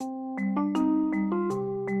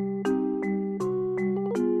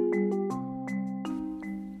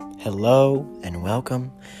Hello and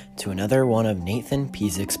welcome to another one of Nathan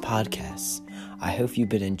Pizik's podcasts. I hope you've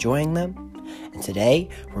been enjoying them, and today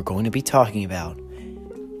we're going to be talking about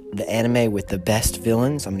the anime with the best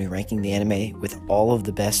villains. I'm going to be ranking the anime with all of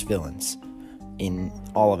the best villains in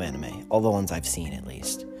all of anime, all the ones I've seen at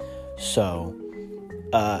least. So,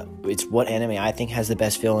 it's what anime I think has the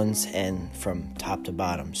best villains and from top to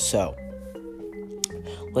bottom. So,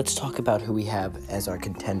 let's talk about who we have as our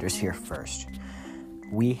contenders here first.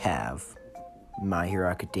 We have My Hero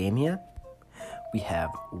Academia, we have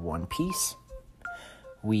One Piece,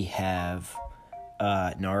 we have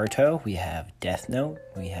Naruto, we have Death Note,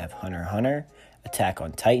 we have Hunter x Hunter, Attack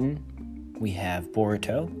on Titan, we have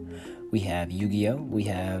Boruto, we have Yu-Gi-Oh!, we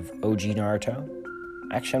have OG Naruto.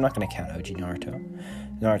 Actually, I'm not going to count OG Naruto.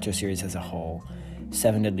 The Naruto series as a whole.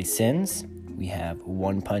 Seven Deadly Sins, we have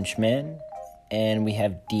One Punch Man, and we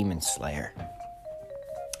have Demon Slayer.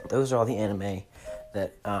 Those are all the anime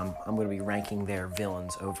that I'm going to be ranking their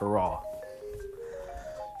villains overall.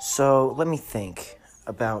 So let me think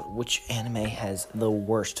about which anime has the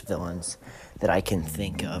worst villains that I can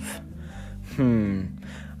think of.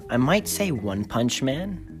 I might say One Punch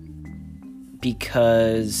Man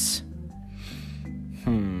because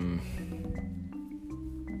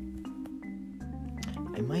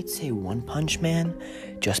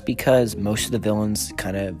just because most of the villains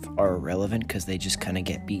kind of are irrelevant because they just kind of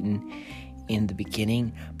get beaten in the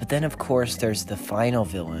beginning. But then, of course, there's the final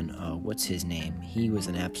villain. What's his name? He was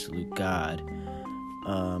an absolute god.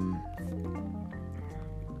 And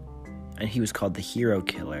he was called the Hero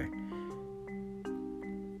Killer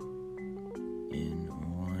in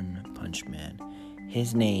One Punch Man.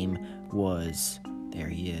 His name was... There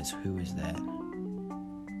he is. Who is that?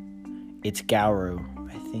 It's Gauru,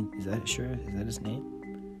 I think. Is that his name?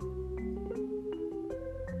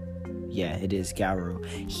 Yeah, it is Gauru.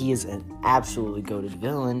 He is an absolutely goated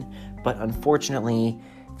villain, but unfortunately,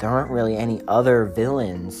 there aren't really any other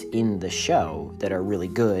villains in the show that are really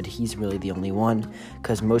good. He's really the only one,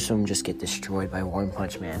 because most of them just get destroyed by One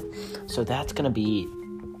Punch Man. So that's going to be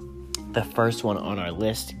the first one on our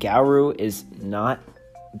list. Gauru is not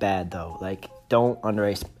bad, though. Don't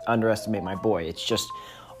underestimate my boy. It's just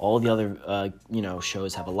all the other,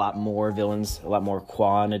 shows have a lot more villains, a lot more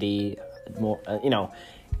quantity, more,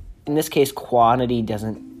 in this case, quantity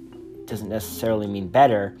doesn't necessarily mean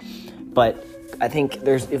better, but I think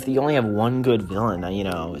if you only have one good villain,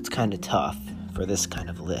 it's kind of tough for this kind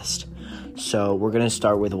of list. So we're going to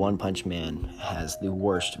start with One Punch Man has the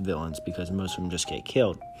worst villains because most of them just get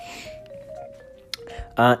killed.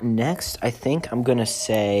 Next, I think I'm going to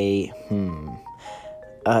say,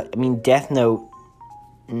 Death Note,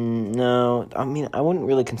 no, I wouldn't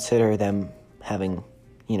really consider them having,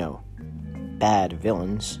 bad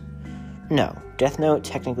villains. No, Death Note,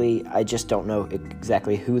 technically, I just don't know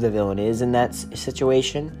exactly who the villain is in that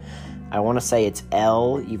situation. I want to say it's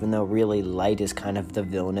L, even though really Light is kind of the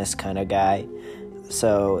villainous kind of guy.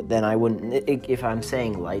 So then I wouldn't, if I'm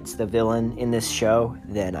saying Light's the villain in this show,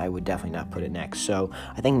 then I would definitely not put it next. So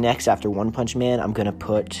I think next after One Punch Man, I'm gonna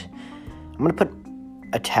put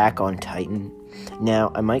Attack on Titan.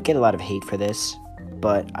 Now, I might get a lot of hate for this,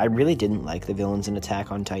 but I really didn't like the villains in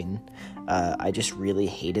Attack on Titan. I just really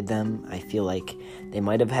hated them. I feel like they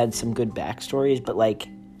might have had some good backstories, but,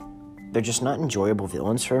 they're just not enjoyable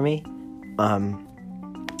villains for me.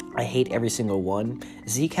 I hate every single one.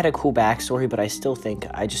 Zeke had a cool backstory, but I still think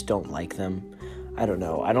I just don't like them. I don't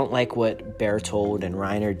know. I don't like what Bertold and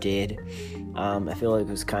Reiner did. I feel like it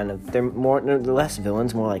was they're less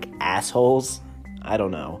villains, more like assholes. I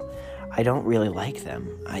don't know. I don't really like them.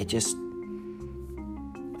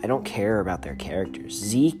 I don't care about their characters.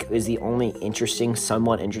 Zeke is the only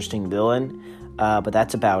somewhat interesting villain, but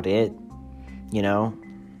that's about it.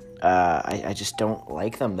 I just don't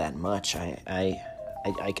like them that much. I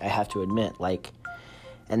have to admit,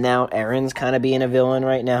 and now Aaron's kind of being a villain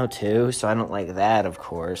right now too, so I don't like that, of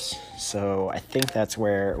course. So I think that's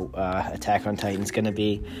where Attack on Titan's going to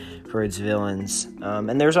be for its villains.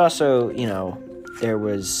 And there's also, there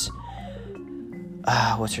was,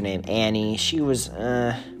 what's her name? Annie. She was,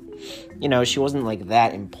 she wasn't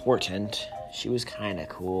that important. She was kind of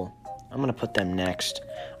cool. I'm going to put them next.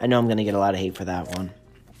 I know I'm going to get a lot of hate for that one.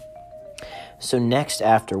 So next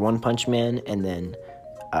after One Punch Man and then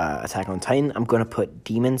Attack on Titan, I'm going to put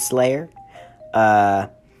Demon Slayer. I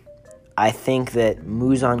think that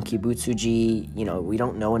Muzan Kibutsuji, we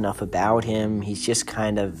don't know enough about him. He's just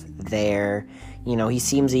kind of there. He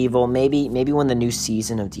seems evil. Maybe when the new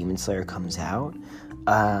season of Demon Slayer comes out,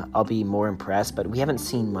 I'll be more impressed. But we haven't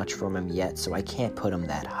seen much from him yet, so I can't put him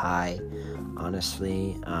that high,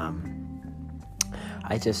 honestly. I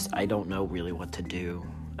don't know really what to do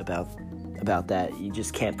about that. You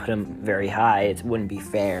just can't put him very high. It wouldn't be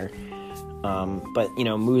fair. But,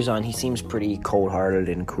 Muzan, he seems pretty cold-hearted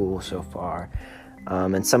and cool so far.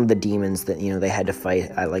 And some of the demons that, they had to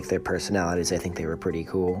fight, I like their personalities. I think they were pretty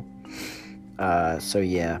cool. So,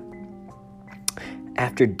 yeah.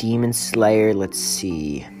 After Demon Slayer, let's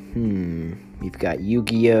see. We've got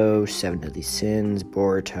Yu-Gi-Oh!, Seven Deadly Sins,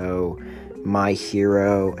 Boruto, My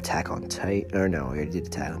Hero, Attack on Titan. Or no, I already did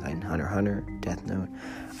Attack on Titan, Hunter x Hunter, Death Note.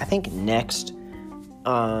 I think next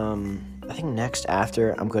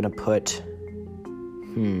after I'm gonna put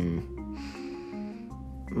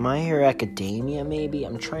My Hero Academia, maybe.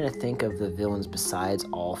 I'm trying to think of the villains besides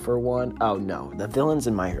All for One. Oh no, the villains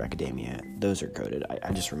in My Hero Academia, those are coded.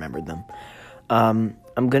 I just remembered them.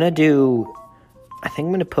 I'm gonna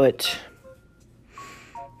put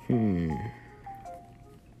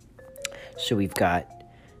so we've got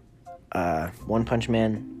One Punch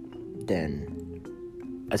Man, then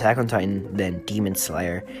Attack on Titan, then Demon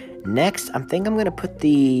Slayer. Next, I'm gonna put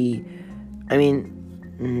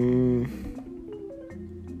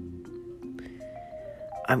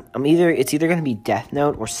it's either gonna be Death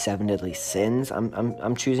Note or Seven Deadly Sins.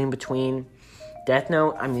 I'm choosing between. Death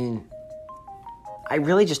Note, I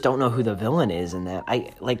really just don't know who the villain is in that.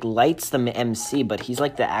 Light's the MC, but he's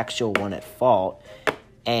the actual one at fault.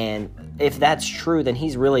 And if that's true, then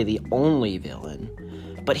he's really the only villain.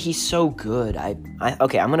 But he's so good.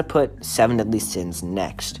 Okay, I'm gonna put Seven Deadly Sins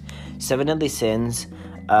next. Seven Deadly Sins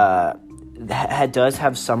does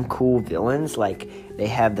have some cool villains. They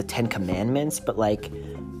have the Ten Commandments, but I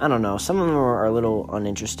don't know. Some of them are a little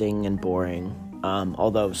uninteresting and boring.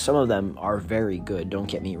 Although some of them are very good. Don't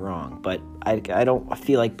get me wrong. But I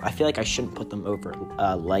feel like I shouldn't put them over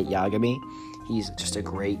Light Yagami. He's just a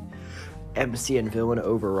great MC and villain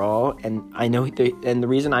overall, and I know and the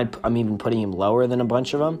reason I'm even putting him lower than a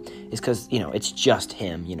bunch of them is because it's just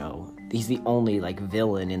him. He's the only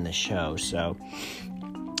villain in the show. So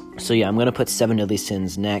yeah, I'm gonna put Seven Deadly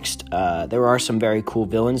Sins next. There are some very cool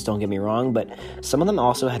villains, don't get me wrong, but some of them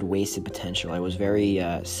also had wasted potential. I was very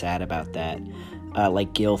sad about that.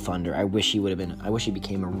 Like Gil Thunder, I wish he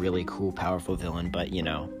became a really cool, powerful villain, but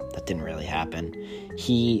that didn't really happen.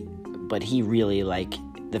 He really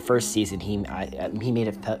the first season, he made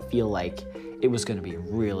it feel like it was going to be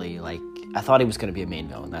really, I thought he was going to be a main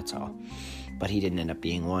villain, that's all. But he didn't end up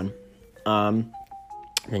being one. Then,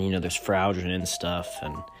 there's Fraudrin and stuff,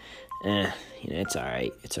 and, it's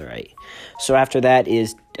alright, So after that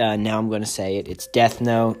is, now I'm going to say it's Death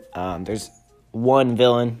Note. There's one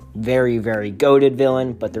villain, very, very goated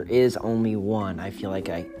villain, but there is only one. I feel like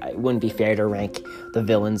I wouldn't be fair to rank the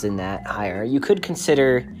villains in that higher. You could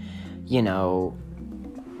consider,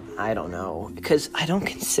 I don't know, because I don't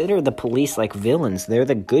consider the police villains. They're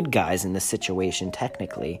the good guys in this situation,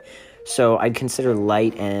 technically. So I'd consider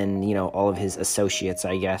Light and, all of his associates,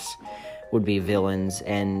 I guess, would be villains.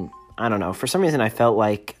 And I don't know, for some reason I felt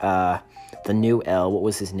like the new L, what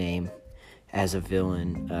was his name as a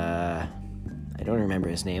villain? I don't remember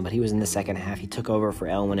his name, but he was in the second half. He took over for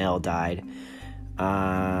L when L died.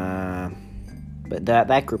 But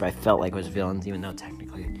that group I felt like was villains, even though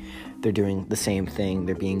technically they're doing the same thing.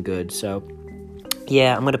 They're being good. So,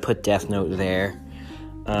 yeah, I'm going to put Death Note there.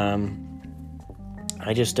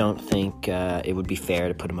 I just don't think it would be fair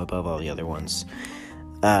to put him above all the other ones.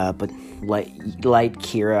 But Light,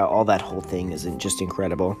 Kira, all that whole thing is just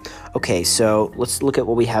incredible. Okay, so let's look at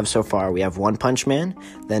what we have so far. We have One Punch Man,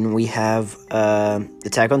 then we have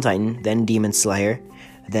Attack on Titan, then Demon Slayer,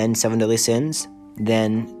 then Seven Deadly Sins,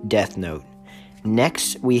 then Death Note.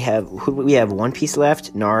 Next, we have One Piece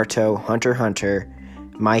left, Naruto, Hunter x Hunter,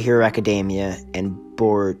 My Hero Academia, and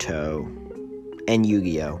Boruto, and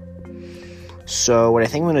Yu-Gi-Oh! So what I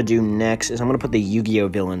think I'm going to do next is I'm going to put the Yu-Gi-Oh!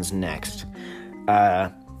 Villains next.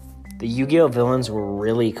 The Yu-Gi-Oh! Villains were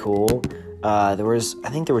really cool. I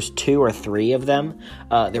think there was 2 or 3 of them.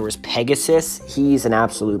 There was Pegasus. He's an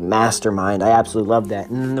absolute mastermind. I absolutely love that.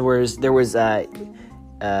 And then there was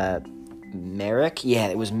Merrick? Yeah,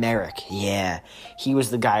 it was Merrick. Yeah. He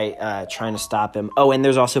was the guy trying to stop him. Oh, and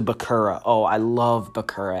there's also Bakura. Oh, I love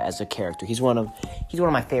Bakura as a character. He's one of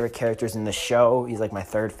my favorite characters in the show. He's my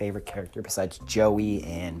 3rd favorite character besides Joey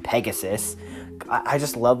and Pegasus. I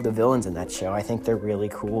just love the villains in that show. I think they're really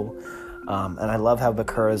cool. And I love how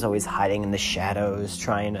Bakura is always hiding in the shadows,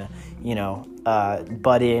 trying to,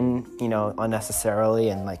 butt in, unnecessarily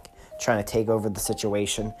and trying to take over the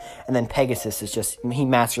situation. And then Pegasus is he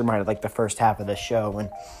masterminded the first half of the show, and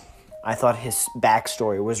I thought his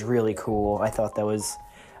backstory was really cool. I thought that was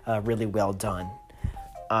really well done.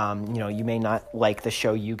 You may not like the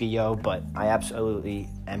show Yu-Gi-Oh, but I absolutely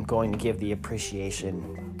am going to give the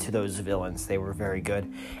appreciation to those villains. They were very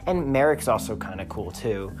good. And Merrick's also kind of cool,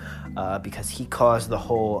 too, because he caused the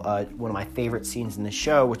whole, one of my favorite scenes in the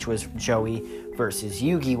show, which was Joey versus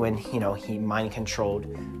Yugi, when, he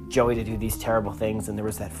mind-controlled Joey to do these terrible things, and there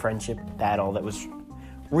was that friendship battle that was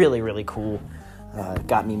really, really cool.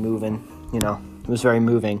 Got me moving, It was very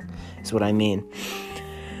moving, is what I mean.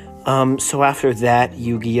 So after that,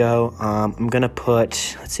 Yu-Gi-Oh, I'm going to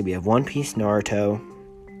put, we have One Piece, Naruto,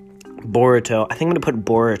 Boruto. I think I'm going to put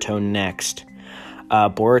Boruto next.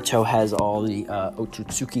 Boruto has all the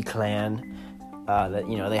Otsutsuki clan that,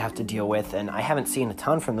 they have to deal with, and I haven't seen a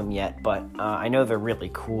ton from them yet, but I know they're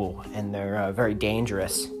really cool, and they're very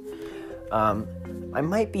dangerous. I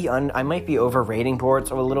might be overrating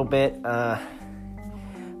Boruto a little bit,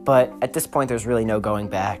 but at this point, there's really no going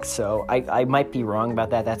back, so I might be wrong about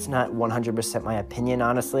that. That's not 100% my opinion,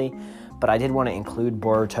 honestly, but I did want to include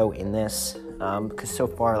Boruto in this, because so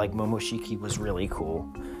far, Momoshiki was really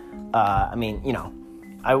cool.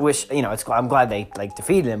 I wish, I'm glad they,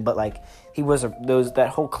 defeated him, but, he was, that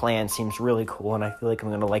whole clan seems really cool, and I feel like I'm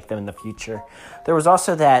going to like them in the future. There was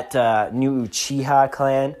also that new Uchiha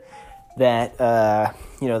clan that,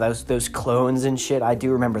 those clones and shit. I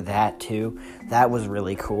do remember that, too. That was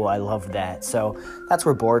really cool. I loved that. So that's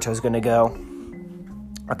where Boruto's going to go.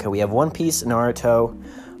 Okay, we have One Piece, Naruto,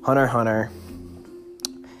 Hunter x Hunter,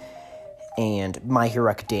 and My Hero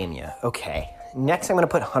Academia. Okay, next I'm going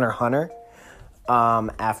to put Hunter x Hunter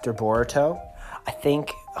after Boruto. I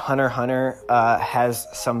think Hunter x Hunter has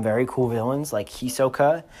some very cool villains like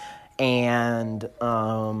Hisoka and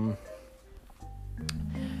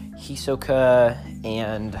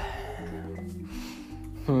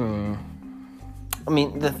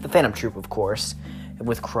the Phantom Troop, of course,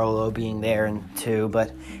 with Chrollo being there and too, but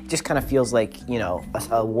it just kind of feels like,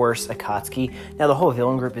 a worse Akatsuki. Now, the whole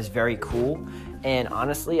villain group is very cool, and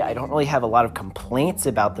honestly, I don't really have a lot of complaints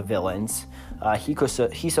about the villains.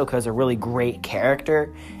 Hisoka is a really great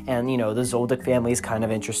character, and, the Zoldyck family is kind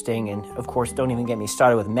of interesting, and, of course, don't even get me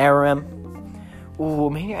started with Meruem.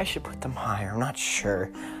 Ooh, maybe I should put them higher, I'm not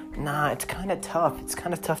sure. Nah, it's kind of tough. It's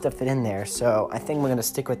kind of tough to fit in there, so I think we're going to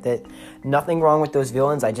stick with it. Nothing wrong with those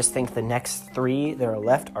villains. I just think the next three that are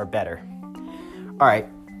left are better. All right.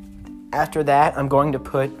 After that, I'm going to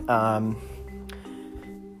put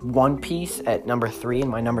One Piece at number 3 in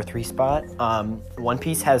my number 3 spot. One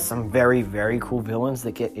Piece has some very, very cool villains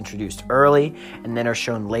that get introduced early and then are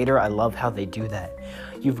shown later. I love how they do that.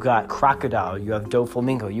 You've got Crocodile, you have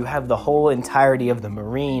Doflamingo, you have the whole entirety of the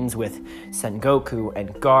Marines with Sengoku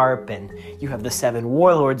and Garp, and you have the 7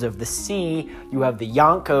 Warlords of the Sea, you have the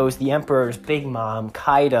Yonkos, the Emperor's Big Mom,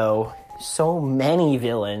 Kaido, so many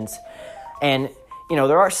villains, and,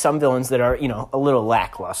 there are some villains that are, a little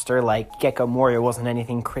lackluster, like Gekko Moria wasn't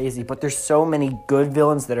anything crazy, but there's so many good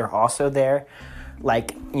villains that are also there,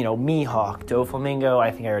 like, Mihawk, Doflamingo,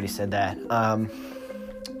 I think I already said that,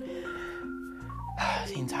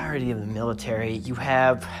 the entirety of the military. You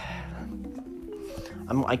have.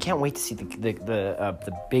 I can't wait to see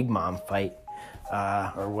the Big Mom fight,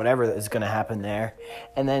 or whatever is going to happen there.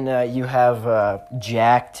 And then you have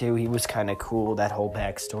Jack too. He was kind of cool. That whole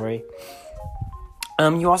backstory.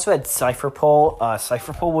 You also had Cypherpole.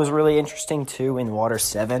 Cypherpole was really interesting too in Water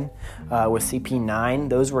 7 with CP9.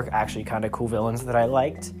 Those were actually kind of cool villains that I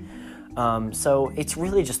liked. So it's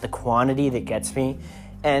really just the quantity that gets me,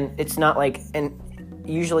 and it's not like and.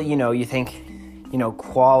 Usually, you think,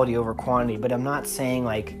 quality over quantity, but I'm not saying,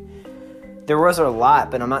 there was a lot,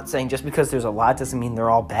 but I'm not saying just because there's a lot doesn't mean they're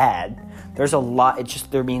all bad. There's a lot,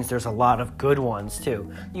 means there's a lot of good ones,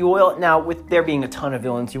 too. Now, with there being a ton of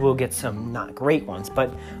villains, you will get some not great ones,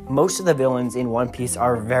 but most of the villains in One Piece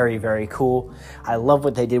are very, very cool. I love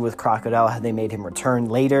what they did with Crocodile, how they made him return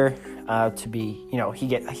later to be,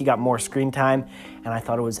 he got more screen time, and I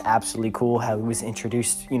thought it was absolutely cool how he was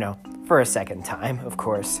introduced, for a second time, of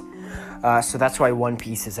course. So that's why One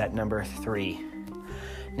Piece is at number 3.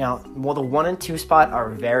 Now, the 1 and 2 spot are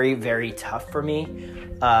very, very tough for me.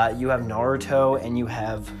 You have Naruto and you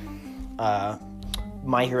have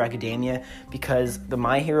My Hero Academia, because the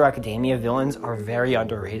My Hero Academia villains are very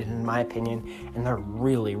underrated in my opinion, and they're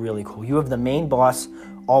really, really cool. You have the main boss,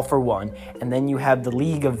 All for One, and then you have the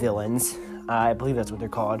League of Villains, I believe that's what they're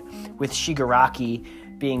called, with Shigaraki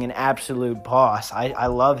being an absolute boss. I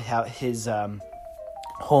love how his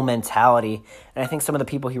whole mentality, and I think some of the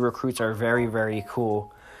people he recruits are very, very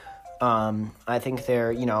cool. I think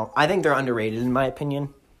they're underrated in my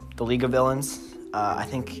opinion, the League of Villains. I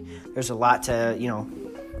think there's a lot to,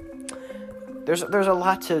 there's a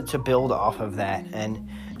lot to build off of that, and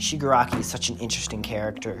Shigaraki is such an interesting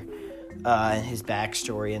character, and his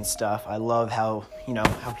backstory and stuff. I love how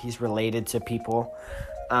he's related to people,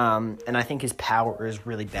 and I think his power is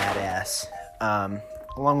really badass,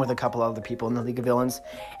 along with a couple other people in the League of Villains.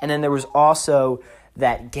 And then there was also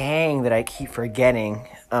that gang that I keep forgetting.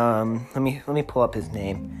 Let me pull up his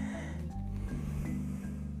name.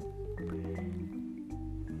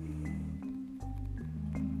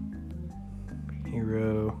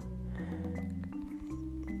 Hero.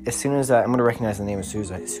 As soon as I'm gonna recognize the name as soon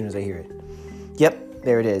as I hear it. Yep,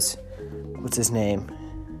 there it is. What's his name?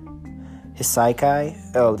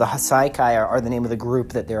 Hisaikai? Oh, the Hisaikai are the name of the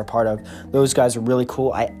group that they're a part of. Those guys are really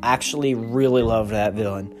cool. I actually really love that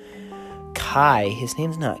villain. Kai. His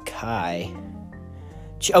name's not Kai.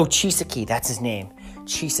 Chisaki. That's his name.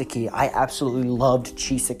 Chisaki. I absolutely loved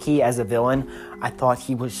Chisaki as a villain. I thought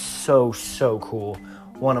he was so cool.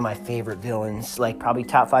 One of my favorite villains. Like, probably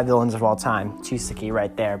top 5 villains of all time. Chisaki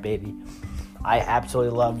right there, baby. I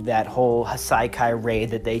absolutely loved that whole Hisaikai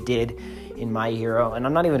raid that they did in My Hero, and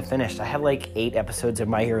I'm not even finished. I have like 8 episodes of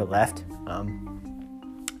My Hero left.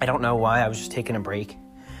 I don't know why. I was just taking a break,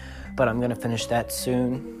 but I'm gonna finish that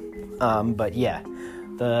soon. But yeah,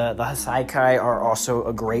 the Hisaikai are also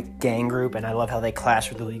a great gang group, and I love how they clash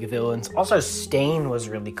with the League of Villains. Also, Stain was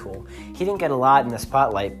really cool. He didn't get a lot in the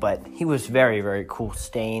spotlight, but he was very cool.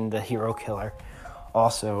 Stain, the hero killer,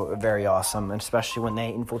 also very awesome, and especially when they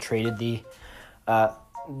infiltrated the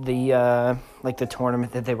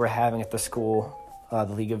tournament that they were having at the school,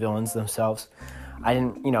 the League of Villains themselves. I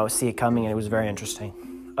didn't, see it coming, and it was very interesting.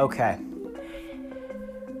 Okay.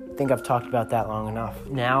 I think I've talked about that long enough.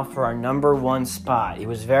 Now for our number 1 spot. It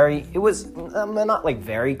was not like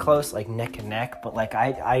very close, like neck and neck, but like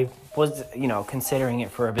I was, considering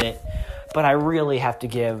it for a bit. But I really have to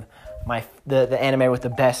give the anime with the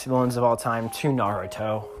best villains of all time to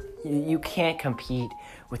Naruto. You can't compete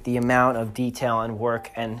with the amount of detail and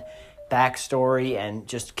work and backstory and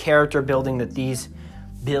just character building that these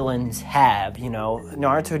villains have.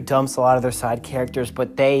 Naruto dumps a lot of their side characters,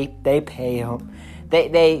 but they pay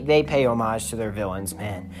homage to their villains,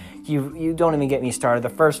 man. You don't even get me started. The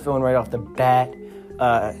first villain right off the bat,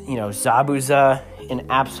 Zabuza, an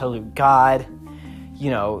absolute god,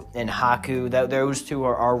 and Haku. Those two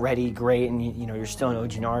are already great, and you're still in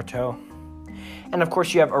OG Naruto. And of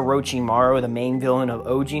course you have Orochimaru, the main villain of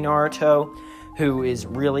OG Naruto, who is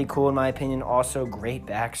really cool in my opinion. Also great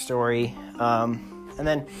backstory. And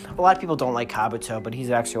then a lot of people don't like Kabuto, but he's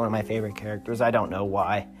actually one of my favorite characters. I don't know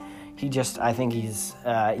why. I think he's,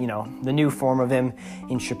 the new form of him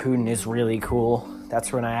in Shippuden is really cool.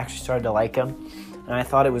 That's when I actually started to like him. And I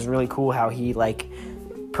thought it was really cool how he,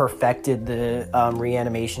 perfected the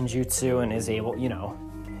reanimation jutsu and is able,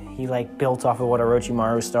 he, built off of what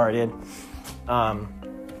Orochimaru started.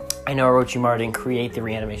 I know Orochimaru didn't create the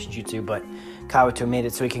reanimation jutsu, but Kabuto made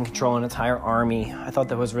it so he can control an entire army. I thought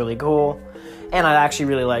that was really cool. And I actually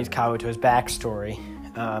really liked Kabuto's backstory.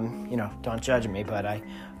 Don't judge me, but I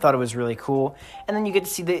thought it was really cool. And then you get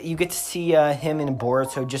to see him in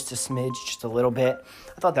Boruto just a smidge, just a little bit.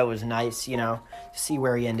 I thought that was nice, to see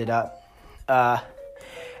where he ended up.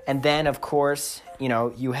 And then, of course,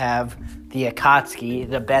 you have the Akatsuki,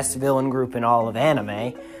 the best villain group in all of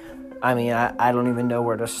anime. I mean, I don't even know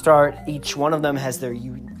where to start. Each one of them has their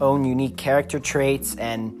own unique character traits,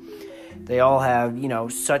 and they all have,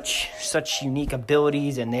 such unique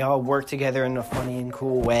abilities, and they all work together in a funny and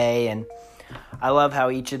cool way. And I love how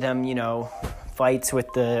each of them, fights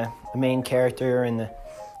with the main character and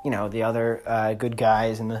the other good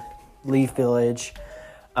guys in the Leaf Village.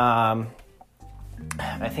 I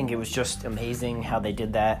think it was just amazing how they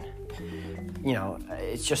did that.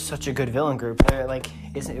 It's just such a good villain group.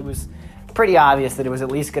 It was pretty obvious that it was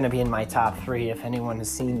at least going to be in my top 3 if anyone has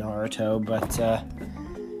seen Naruto, but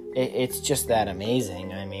it's just that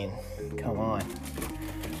amazing. I mean, come on.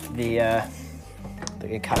 The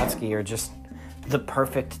Akatsuki are just the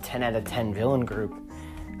perfect 10 out of 10 villain group.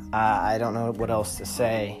 I don't know what else to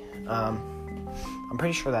say. I'm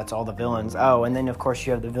pretty sure that's all the villains. Oh, and then of course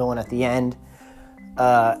you have the villain at the end.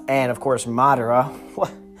 And of course Madara.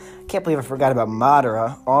 Can't believe I forgot about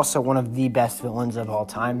Madara. Also one of the best villains of all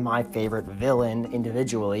time. My favorite villain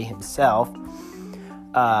individually himself.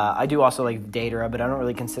 I do also like Deidara, but I don't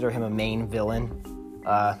really consider him a main villain.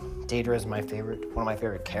 Deidara is one of my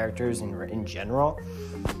favorite characters in general.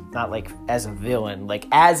 Not as a villain.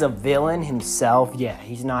 As a villain himself, yeah,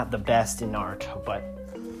 he's not the best in Naruto, but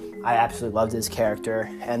I absolutely loved his character,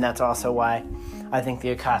 and that's also why I think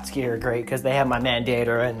the Akatsuki are great, because they have my man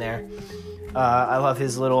Deidara in there. I love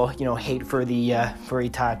his little, hate for for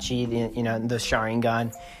Itachi, the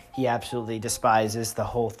Sharingan. He absolutely despises the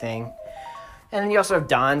whole thing. And then you also have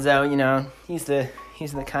Danzo. He's the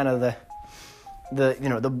kind of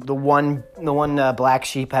the one black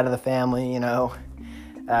sheep out of the family.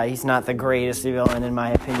 He's not the greatest villain in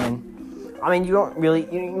my opinion. I mean, you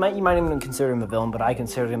might even consider him a villain, but I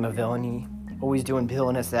consider him a villain. He always doing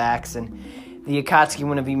villainous acts, and the Akatsuki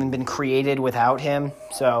wouldn't have even been created without him.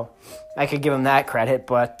 So I could give him that credit,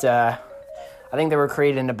 but I think they were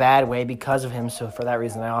created in a bad way because of him. So for that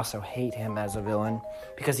reason, I also hate him as a villain,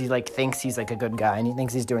 because he thinks he's a good guy and he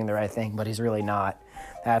thinks he's doing the right thing, but he's really not.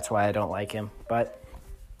 That's why I don't like him. But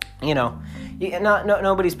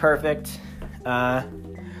nobody's perfect.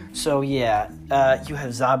 So yeah, you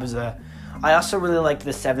have Zabuza. I also really liked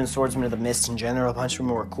the Seven Swordsmen of the Mist in general. A bunch of them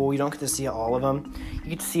were cool. You don't get to see all of them. You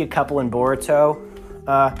get to see a couple in Boruto.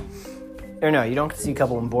 You don't get to see a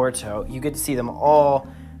couple in Boruto. You get to see them all,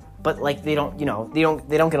 but they don't get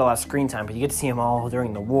a lot of screen time. But you get to see them all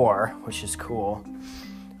during the war, which is cool.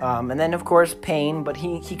 And then of course Pain, but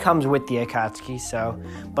he comes with the Akatsuki. So,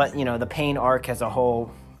 but the Pain arc as a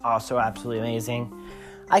whole, also absolutely amazing.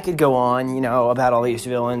 I could go on, about all these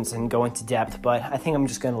villains and go into depth, but I think I'm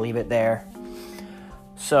just going to leave it there.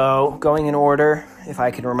 So, going in order, if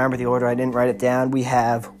I can remember the order, I didn't write it down. We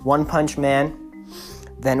have One Punch Man.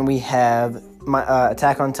 Then we have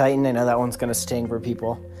Attack on Titan. I know that one's going to sting for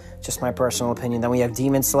people. Just my personal opinion. Then we have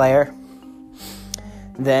Demon Slayer.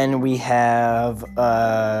 Then we have,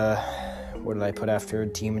 what did I put after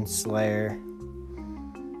Demon Slayer?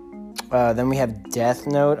 Then we have Death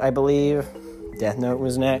Note, I believe. Death Note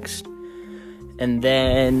was next. And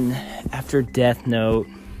then after Death Note,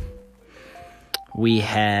 we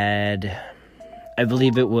had, I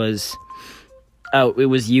believe it was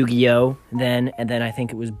Yu-Gi-Oh! Then, and then I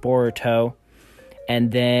think it was Boruto.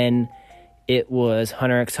 And then it was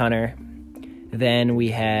Hunter x Hunter. Then we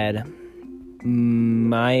had then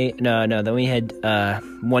we had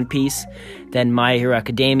One Piece. Then My Hero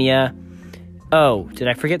Academia. Oh, did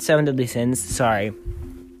I forget Seven Deadly Sins? Sorry.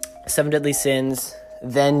 Seven Deadly Sins,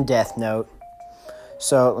 then Death Note.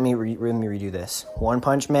 So let me redo this. One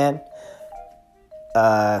Punch Man,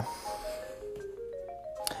 Attack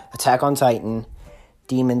on Titan,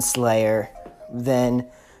 Demon Slayer, then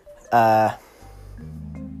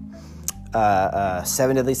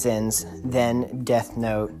Seven Deadly Sins, then Death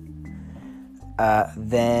Note,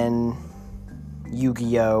 then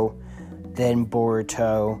Yu-Gi-Oh!, then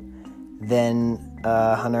Boruto, then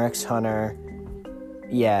Hunter x Hunter.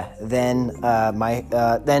 Yeah, then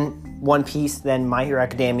then One Piece, then My Hero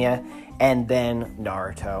Academia, and then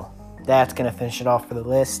Naruto. That's going to finish it off for the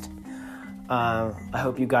list. I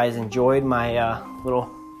hope you guys enjoyed my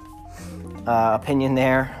little opinion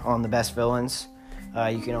there on the best villains.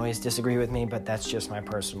 You can always disagree with me, but that's just my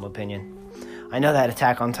personal opinion. I know that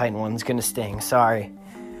Attack on Titan one's going to sting, sorry,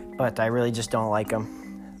 but I really just don't like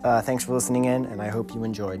them. Thanks for listening in, and I hope you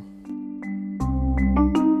enjoyed.